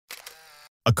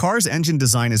A car's engine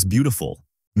design is beautiful.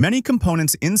 Many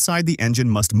components inside the engine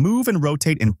must move and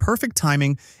rotate in perfect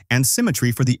timing and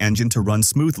symmetry for the engine to run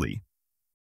smoothly.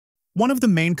 One of the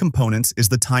main components is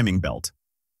the timing belt.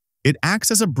 It acts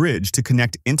as a bridge to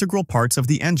connect integral parts of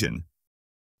the engine.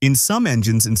 In some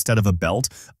engines, instead of a belt,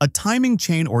 a timing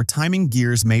chain or timing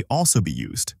gears may also be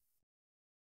used.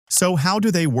 So how do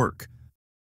they work?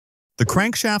 The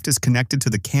crankshaft is connected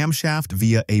to the camshaft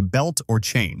via a belt or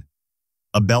chain.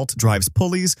 A belt drives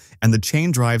pulleys and the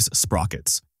chain drives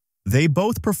sprockets. They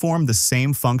both perform the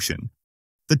same function.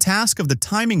 The task of the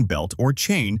timing belt or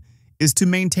chain is to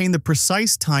maintain the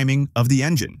precise timing of the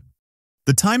engine.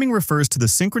 The timing refers to the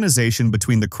synchronization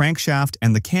between the crankshaft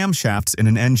and the camshafts in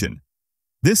an engine.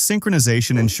 This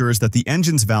synchronization ensures that the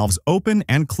engine's valves open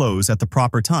and close at the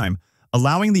proper time,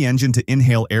 allowing the engine to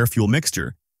inhale air-fuel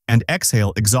mixture and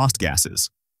exhale exhaust gases.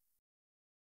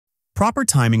 Proper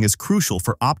timing is crucial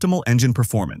for optimal engine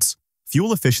performance,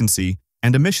 fuel efficiency,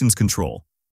 and emissions control.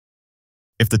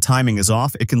 If the timing is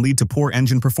off, it can lead to poor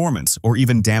engine performance or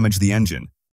even damage the engine.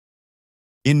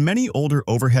 In many older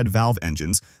overhead valve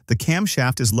engines, the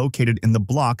camshaft is located in the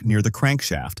block near the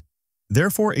crankshaft.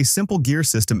 Therefore, a simple gear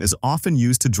system is often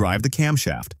used to drive the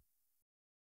camshaft.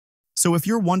 So if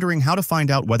you're wondering how to find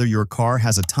out whether your car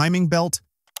has a timing belt,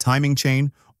 timing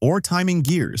chain, or timing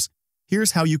gears,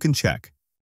 here's how you can check.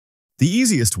 The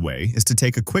easiest way is to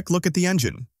take a quick look at the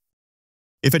engine.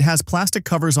 If it has plastic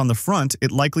covers on the front,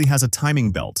 it likely has a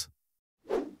timing belt.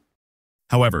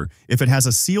 However, if it has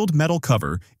a sealed metal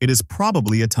cover, it is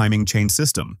probably a timing chain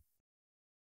system.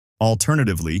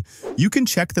 Alternatively, you can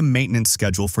check the maintenance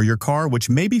schedule for your car, which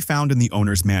may be found in the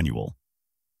owner's manual.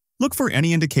 Look for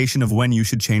any indication of when you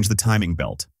should change the timing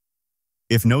belt.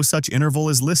 If no such interval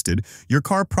is listed, your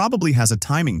car probably has a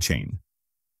timing chain.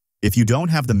 If you don't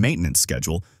have the maintenance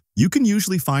schedule, you can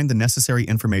usually find the necessary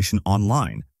information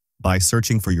online by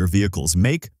searching for your vehicle's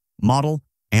make, model,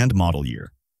 and model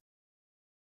year.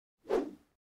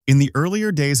 In the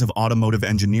earlier days of automotive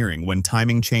engineering, when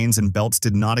timing chains and belts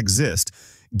did not exist,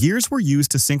 gears were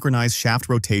used to synchronize shaft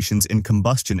rotations in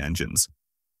combustion engines.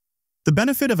 The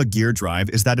benefit of a gear drive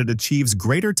is that it achieves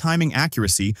greater timing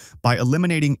accuracy by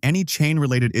eliminating any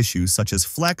chain-related issues such as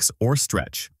flex or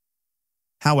stretch.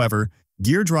 However,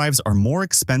 gear drives are more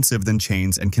expensive than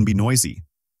chains and can be noisy.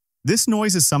 This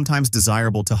noise is sometimes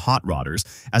desirable to hot rodders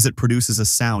as it produces a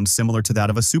sound similar to that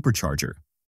of a supercharger.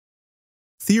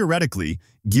 Theoretically,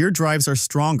 gear drives are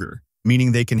stronger,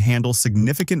 meaning they can handle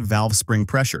significant valve spring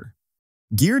pressure.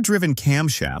 Gear-driven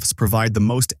camshafts provide the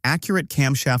most accurate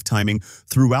camshaft timing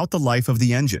throughout the life of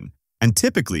the engine, and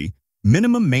typically,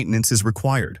 minimum maintenance is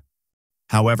required.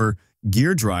 However,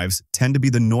 gear drives tend to be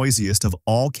the noisiest of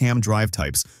all cam drive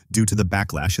types due to the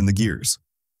backlash in the gears.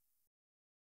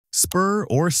 Spur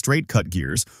or straight-cut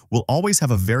gears will always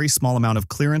have a very small amount of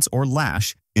clearance or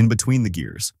lash in between the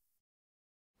gears.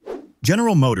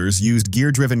 General Motors used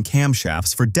gear-driven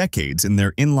camshafts for decades in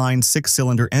their inline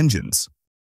six-cylinder engines.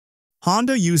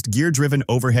 Honda used gear-driven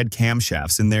overhead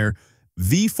camshafts in their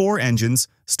V4 engines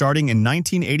starting in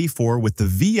 1984 with the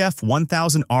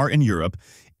VF1000R in Europe,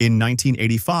 in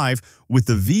 1985 with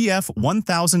the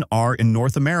VF1000R in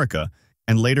North America,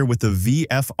 and later with the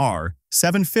VFR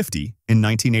 750 in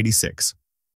 1986.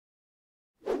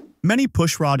 Many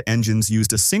pushrod engines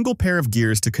used a single pair of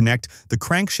gears to connect the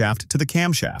crankshaft to the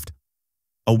camshaft.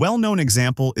 A well-known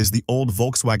example is the old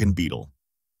Volkswagen Beetle.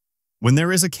 When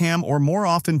there is a cam or more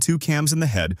often two cams in the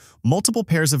head, multiple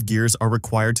pairs of gears are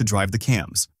required to drive the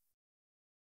cams.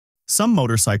 Some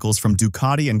motorcycles from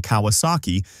Ducati and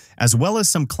Kawasaki, as well as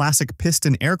some classic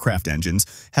piston aircraft engines,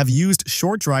 have used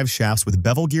short drive shafts with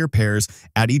bevel gear pairs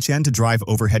at each end to drive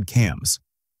overhead cams.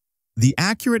 The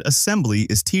accurate assembly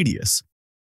is tedious.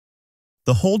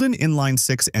 The Holden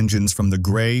inline-six engines from the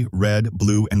gray, red,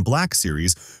 blue, and black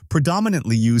series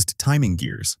predominantly used timing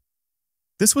gears.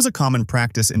 This was a common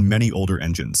practice in many older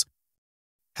engines.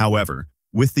 However,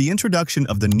 with the introduction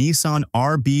of the Nissan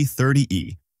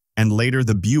RB30E and later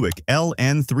the Buick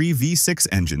LN3 V6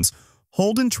 engines,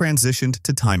 Holden transitioned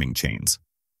to timing chains.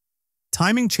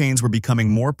 Timing chains were becoming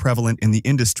more prevalent in the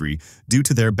industry due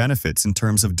to their benefits in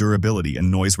terms of durability and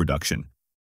noise reduction.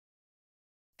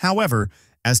 However,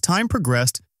 as time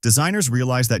progressed, designers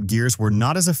realized that gears were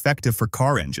not as effective for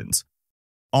car engines.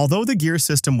 Although the gear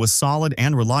system was solid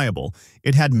and reliable,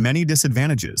 it had many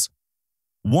disadvantages.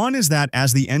 One is that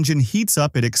as the engine heats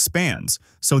up, it expands,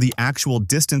 so the actual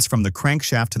distance from the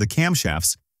crankshaft to the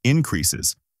camshafts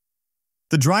increases.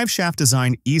 The driveshaft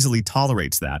design easily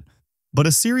tolerates that, but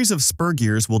a series of spur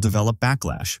gears will develop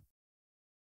backlash.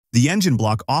 The engine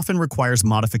block often requires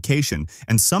modification,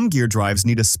 and some gear drives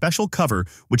need a special cover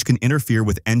which can interfere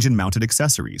with engine-mounted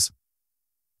accessories.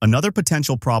 Another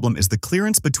potential problem is the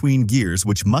clearance between gears,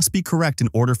 which must be correct in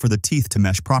order for the teeth to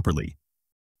mesh properly.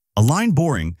 A line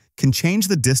boring can change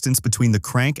the distance between the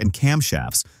crank and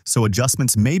camshafts, so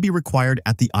adjustments may be required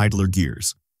at the idler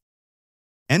gears.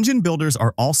 Engine builders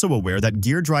are also aware that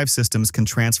gear drive systems can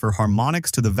transfer harmonics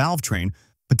to the valve train,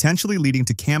 potentially leading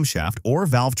to camshaft or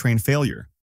valve train failure.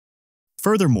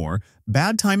 Furthermore,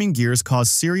 bad timing gears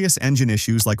cause serious engine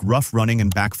issues like rough running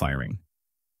and backfiring.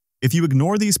 If you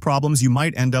ignore these problems, you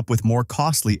might end up with more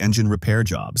costly engine repair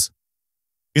jobs.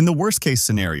 In the worst-case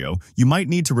scenario, you might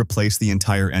need to replace the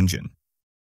entire engine.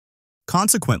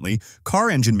 Consequently, car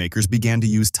engine makers began to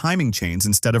use timing chains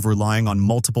instead of relying on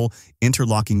multiple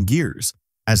interlocking gears,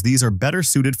 as these are better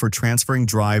suited for transferring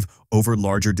drive over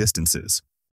larger distances.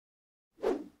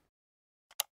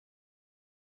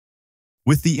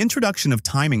 With the introduction of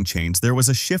timing chains, there was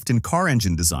a shift in car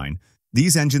engine design.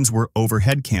 These engines were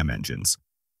overhead cam engines.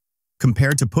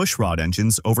 Compared to pushrod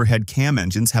engines, overhead cam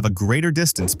engines have a greater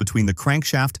distance between the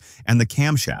crankshaft and the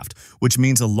camshaft, which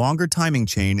means a longer timing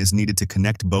chain is needed to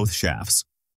connect both shafts.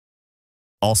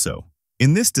 Also,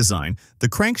 in this design, the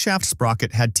crankshaft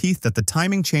sprocket had teeth that the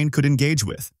timing chain could engage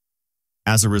with.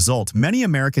 As a result, many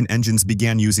American engines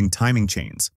began using timing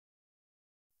chains.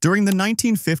 During the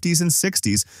 1950s and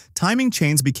 60s, timing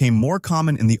chains became more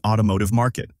common in the automotive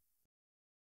market.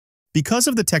 Because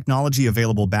of the technology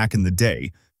available back in the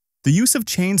day, the use of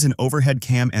chains in overhead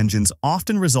cam engines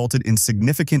often resulted in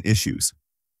significant issues.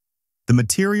 The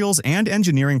materials and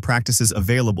engineering practices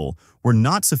available were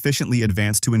not sufficiently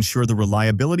advanced to ensure the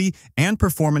reliability and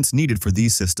performance needed for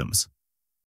these systems.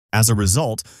 As a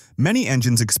result, many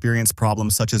engines experience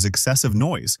problems such as excessive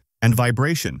noise and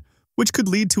vibration, which could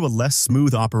lead to a less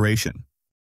smooth operation.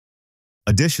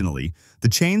 Additionally, the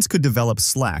chains could develop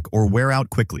slack or wear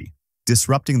out quickly,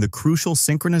 disrupting the crucial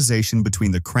synchronization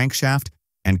between the crankshaft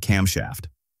and camshaft.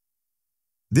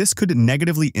 This could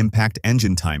negatively impact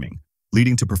engine timing,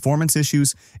 leading to performance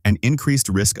issues and increased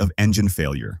risk of engine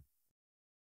failure.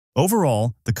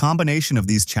 Overall, the combination of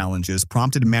these challenges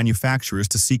prompted manufacturers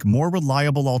to seek more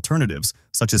reliable alternatives,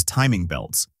 such as timing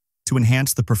belts, to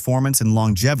enhance the performance and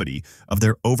longevity of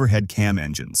their overhead cam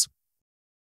engines.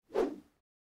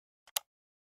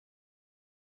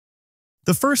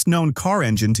 The first known car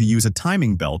engine to use a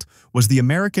timing belt was the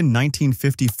American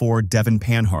 1954 Devon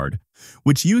Panhard,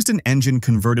 which used an engine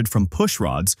converted from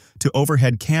pushrods to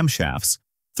overhead camshafts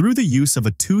through the use of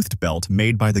a toothed belt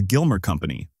made by the Gilmer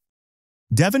Company.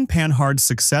 Devon Panhard's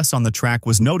success on the track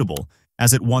was notable,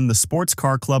 as it won the Sports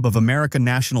Car Club of America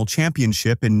National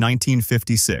Championship in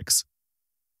 1956.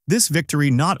 This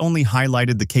victory not only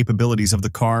highlighted the capabilities of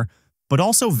the car, but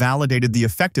also validated the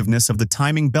effectiveness of the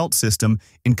timing belt system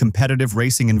in competitive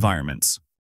racing environments.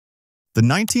 The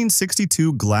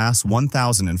 1962 Glass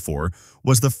 1004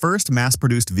 was the first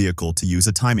mass-produced vehicle to use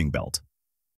a timing belt.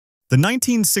 The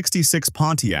 1966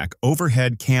 Pontiac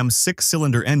overhead cam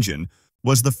six-cylinder engine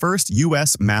was the first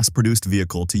U.S. mass-produced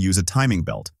vehicle to use a timing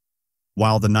belt,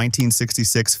 while the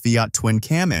 1966 Fiat twin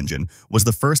cam engine was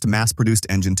the first mass-produced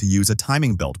engine to use a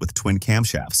timing belt with twin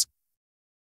camshafts.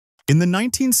 In the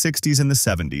 1960s and the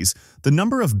 70s, the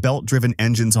number of belt-driven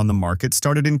engines on the market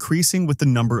started increasing with the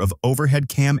number of overhead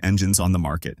cam engines on the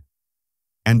market.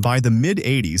 And by the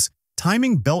mid-80s,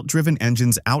 timing belt-driven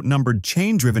engines outnumbered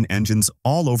chain-driven engines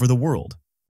all over the world.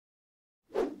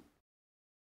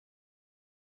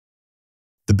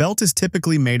 The belt is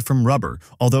typically made from rubber,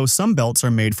 although some belts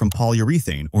are made from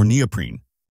polyurethane or neoprene.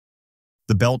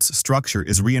 The belt's structure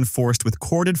is reinforced with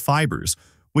corded fibers,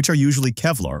 which are usually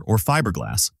Kevlar or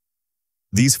fiberglass.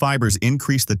 These fibers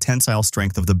increase the tensile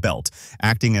strength of the belt,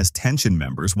 acting as tension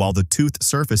members, while the toothed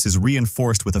surface is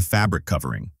reinforced with a fabric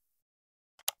covering.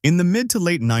 In the mid to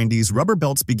late 90s, rubber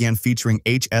belts began featuring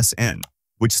HSN,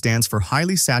 which stands for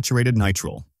highly saturated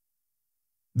nitrile.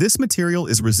 This material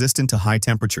is resistant to high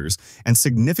temperatures and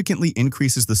significantly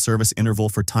increases the service interval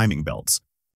for timing belts.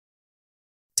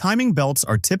 Timing belts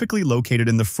are typically located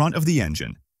in the front of the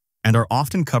engine and are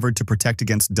often covered to protect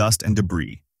against dust and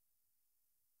debris.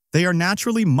 They are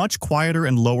naturally much quieter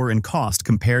and lower in cost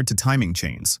compared to timing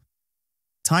chains.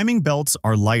 Timing belts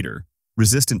are lighter,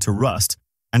 resistant to rust,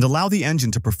 and allow the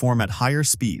engine to perform at higher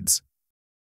speeds,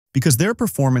 because their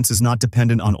performance is not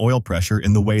dependent on oil pressure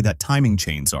in the way that timing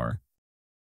chains are.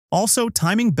 Also,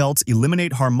 timing belts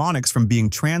eliminate harmonics from being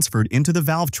transferred into the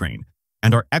valve train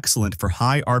and are excellent for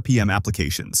high RPM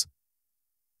applications.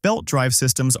 Belt drive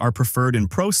systems are preferred in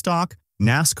Pro Stock,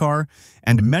 NASCAR,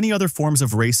 and many other forms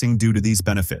of racing due to these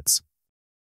benefits.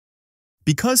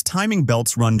 Because timing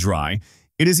belts run dry,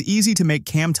 it is easy to make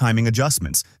cam timing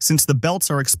adjustments since the belts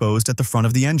are exposed at the front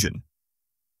of the engine.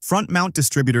 Front mount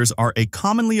distributors are a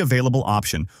commonly available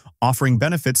option, offering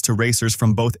benefits to racers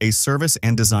from both a service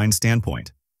and design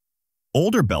standpoint.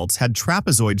 Older belts had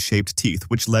trapezoid-shaped teeth,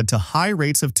 which led to high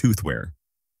rates of tooth wear.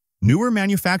 Newer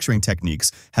manufacturing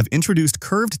techniques have introduced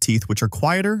curved teeth, which are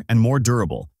quieter and more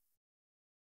durable.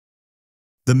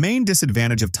 The main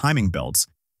disadvantage of timing belts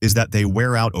is that they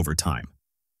wear out over time.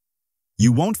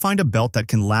 You won't find a belt that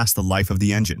can last the life of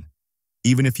the engine.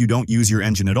 Even if you don't use your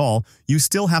engine at all, you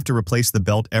still have to replace the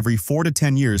belt every 4 to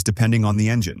 10 years depending on the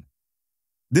engine.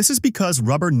 This is because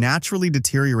rubber naturally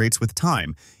deteriorates with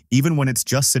time, even when it's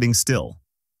just sitting still.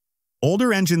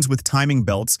 Older engines with timing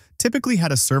belts typically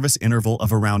had a service interval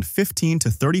of around 15 to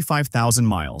 35,000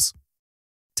 miles.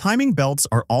 Timing belts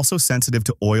are also sensitive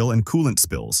to oil and coolant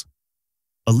spills.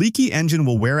 A leaky engine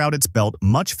will wear out its belt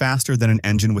much faster than an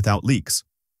engine without leaks.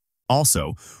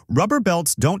 Also, rubber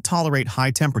belts don't tolerate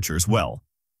high temperatures well.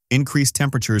 Increased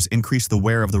temperatures increase the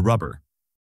wear of the rubber.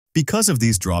 Because of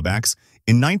these drawbacks,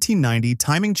 in 1990,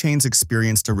 timing chains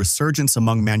experienced a resurgence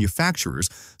among manufacturers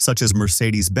such as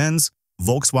Mercedes-Benz,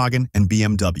 Volkswagen, and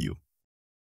BMW.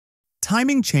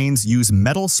 Timing chains use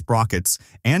metal sprockets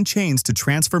and chains to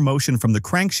transfer motion from the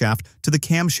crankshaft to the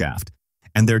camshaft,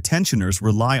 and their tensioners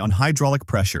rely on hydraulic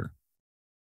pressure.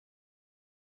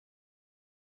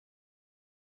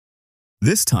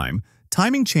 This time,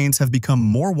 timing chains have become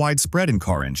more widespread in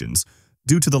car engines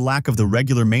due to the lack of the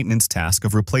regular maintenance task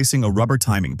of replacing a rubber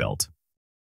timing belt.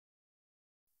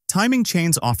 Timing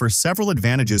chains offer several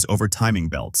advantages over timing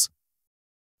belts.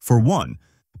 For one,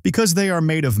 because they are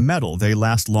made of metal, they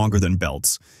last longer than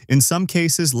belts, in some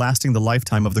cases lasting the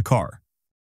lifetime of the car.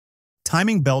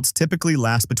 Timing belts typically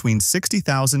last between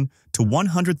 60,000 to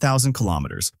 100,000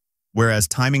 kilometers, whereas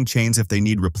timing chains, if they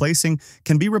need replacing,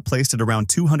 can be replaced at around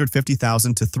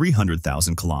 250,000 to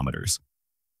 300,000 kilometers.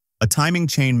 A timing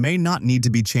chain may not need to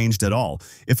be changed at all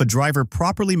if a driver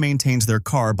properly maintains their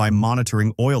car by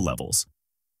monitoring oil levels.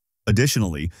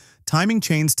 Additionally, timing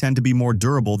chains tend to be more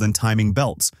durable than timing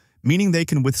belts, meaning they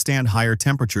can withstand higher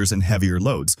temperatures and heavier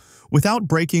loads without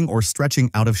breaking or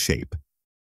stretching out of shape.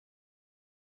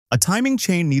 A timing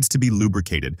chain needs to be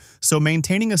lubricated, so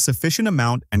maintaining a sufficient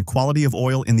amount and quality of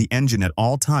oil in the engine at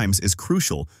all times is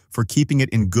crucial for keeping it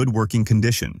in good working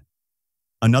condition.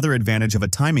 Another advantage of a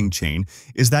timing chain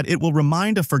is that it will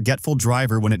remind a forgetful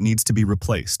driver when it needs to be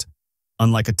replaced,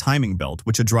 unlike a timing belt,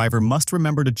 which a driver must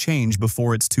remember to change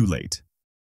before it's too late.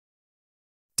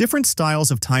 Different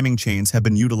styles of timing chains have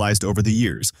been utilized over the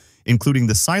years, including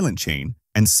the silent chain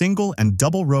and single and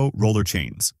double-row roller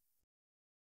chains.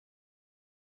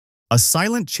 A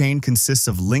silent chain consists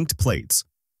of linked plates,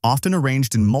 often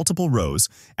arranged in multiple rows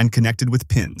and connected with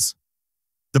pins.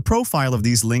 The profile of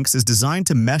these links is designed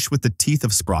to mesh with the teeth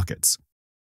of sprockets.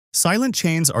 Silent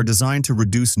chains are designed to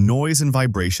reduce noise and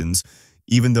vibrations,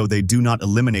 even though they do not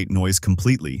eliminate noise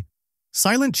completely.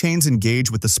 Silent chains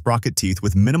engage with the sprocket teeth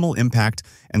with minimal impact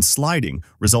and sliding,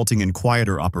 resulting in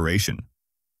quieter operation.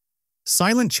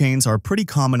 Silent chains are pretty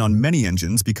common on many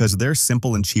engines because they're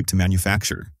simple and cheap to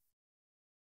manufacture.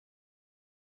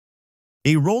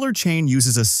 A roller chain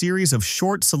uses a series of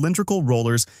short cylindrical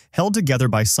rollers held together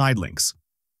by side links.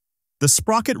 The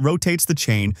sprocket rotates the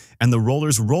chain and the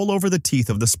rollers roll over the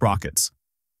teeth of the sprockets.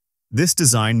 This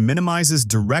design minimizes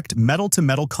direct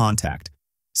metal-to-metal contact,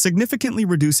 significantly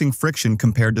reducing friction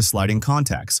compared to sliding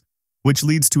contacts, which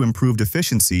leads to improved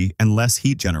efficiency and less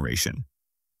heat generation.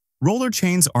 Roller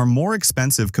chains are more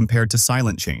expensive compared to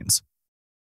silent chains.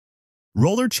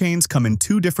 Roller chains come in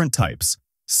two different types: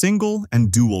 single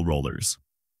and dual rollers.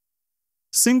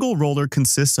 Single roller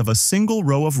consists of a single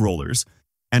row of rollers,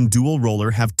 and dual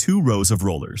roller have two rows of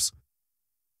rollers.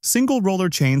 Single roller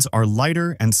chains are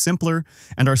lighter and simpler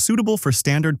and are suitable for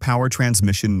standard power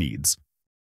transmission needs.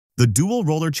 The dual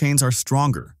roller chains are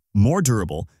stronger, more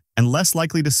durable, and less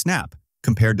likely to snap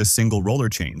compared to single roller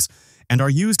chains, and are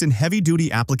used in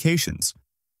heavy-duty applications.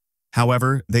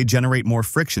 However, they generate more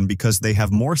friction because they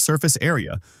have more surface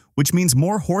area, which means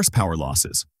more horsepower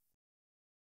losses.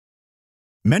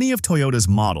 Many of Toyota's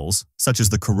models, such as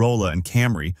the Corolla and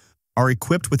Camry, are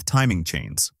equipped with timing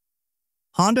chains.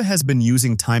 Honda has been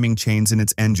using timing chains in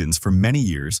its engines for many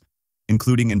years,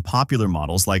 including in popular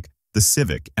models like the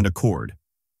Civic and Accord.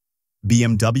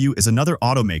 BMW is another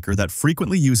automaker that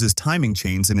frequently uses timing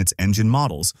chains in its engine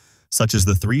models, such as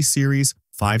the 3 Series,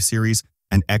 5 Series,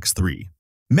 and X3.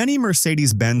 Many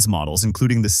Mercedes-Benz models,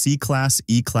 including the C-Class,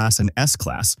 E-Class, and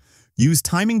S-Class, use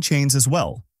timing chains as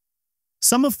well.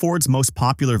 Some of Ford's most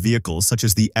popular vehicles, such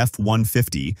as the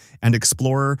F-150 and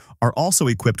Explorer, are also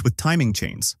equipped with timing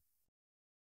chains.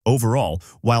 Overall,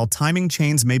 while timing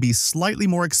chains may be slightly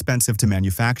more expensive to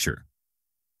manufacture,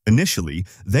 Initially,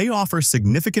 they offer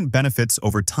significant benefits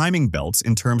over timing belts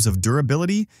in terms of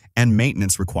durability and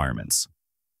maintenance requirements.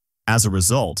 As a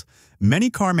result,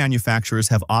 many car manufacturers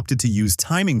have opted to use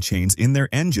timing chains in their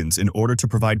engines in order to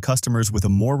provide customers with a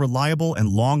more reliable and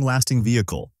long-lasting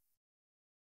vehicle.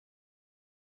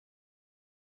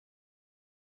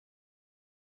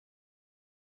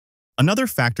 Another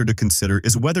factor to consider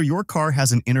is whether your car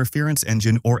has an interference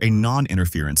engine or a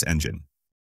non-interference engine.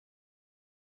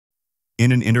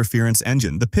 In an interference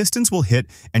engine, the pistons will hit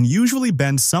and usually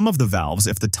bend some of the valves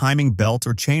if the timing belt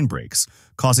or chain breaks,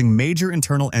 causing major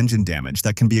internal engine damage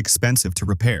that can be expensive to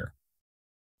repair.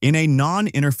 In a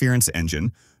non-interference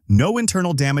engine, no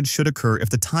internal damage should occur if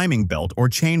the timing belt or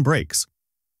chain breaks.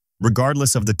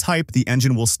 Regardless of the type, the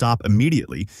engine will stop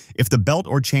immediately if the belt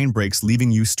or chain breaks,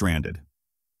 leaving you stranded.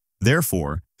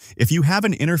 Therefore, if you have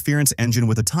an interference engine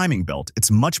with a timing belt, it's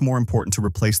much more important to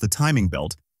replace the timing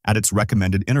belt at its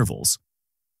recommended intervals.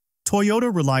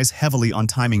 Toyota relies heavily on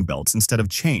timing belts instead of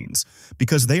chains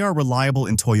because they are reliable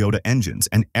in Toyota engines,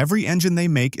 and every engine they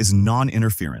make is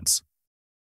non-interference.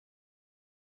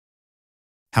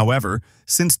 However,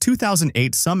 since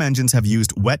 2008, some engines have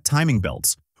used wet timing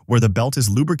belts, where the belt is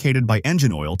lubricated by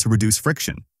engine oil to reduce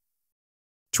friction.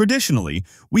 Traditionally,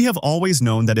 we have always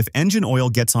known that if engine oil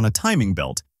gets on a timing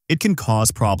belt, it can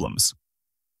cause problems.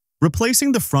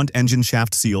 Replacing the front engine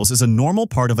shaft seals is a normal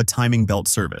part of a timing belt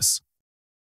service.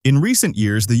 In recent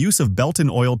years, the use of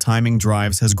belt-in-oil timing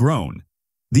drives has grown.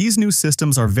 These new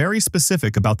systems are very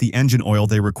specific about the engine oil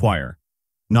they require.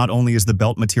 Not only is the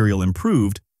belt material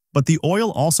improved, but the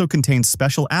oil also contains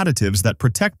special additives that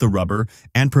protect the rubber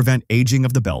and prevent aging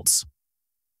of the belts.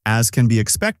 As can be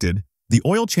expected, the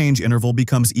oil change interval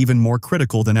becomes even more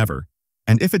critical than ever,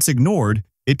 and if it's ignored,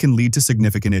 it can lead to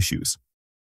significant issues.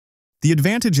 The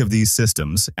advantage of these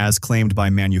systems, as claimed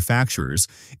by manufacturers,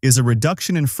 is a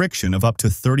reduction in friction of up to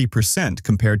 30%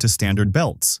 compared to standard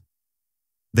belts.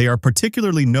 They are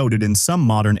particularly noted in some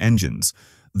modern engines,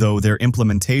 though their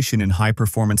implementation in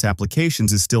high-performance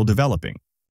applications is still developing.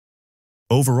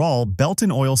 Overall,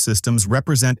 belt-in-oil systems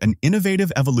represent an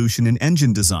innovative evolution in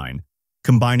engine design,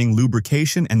 combining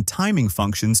lubrication and timing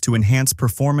functions to enhance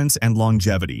performance and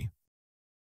longevity.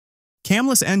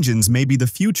 Camless engines may be the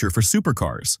future for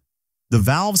supercars. The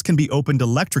valves can be opened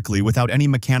electrically without any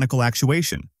mechanical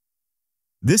actuation.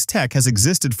 This tech has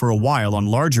existed for a while on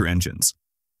larger engines,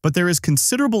 but there is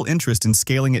considerable interest in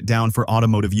scaling it down for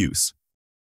automotive use.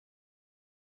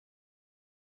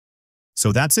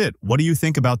 So that's it. What do you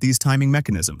think about these timing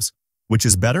mechanisms? Which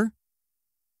is better?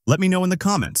 Let me know in the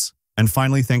comments. And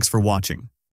finally, thanks for watching.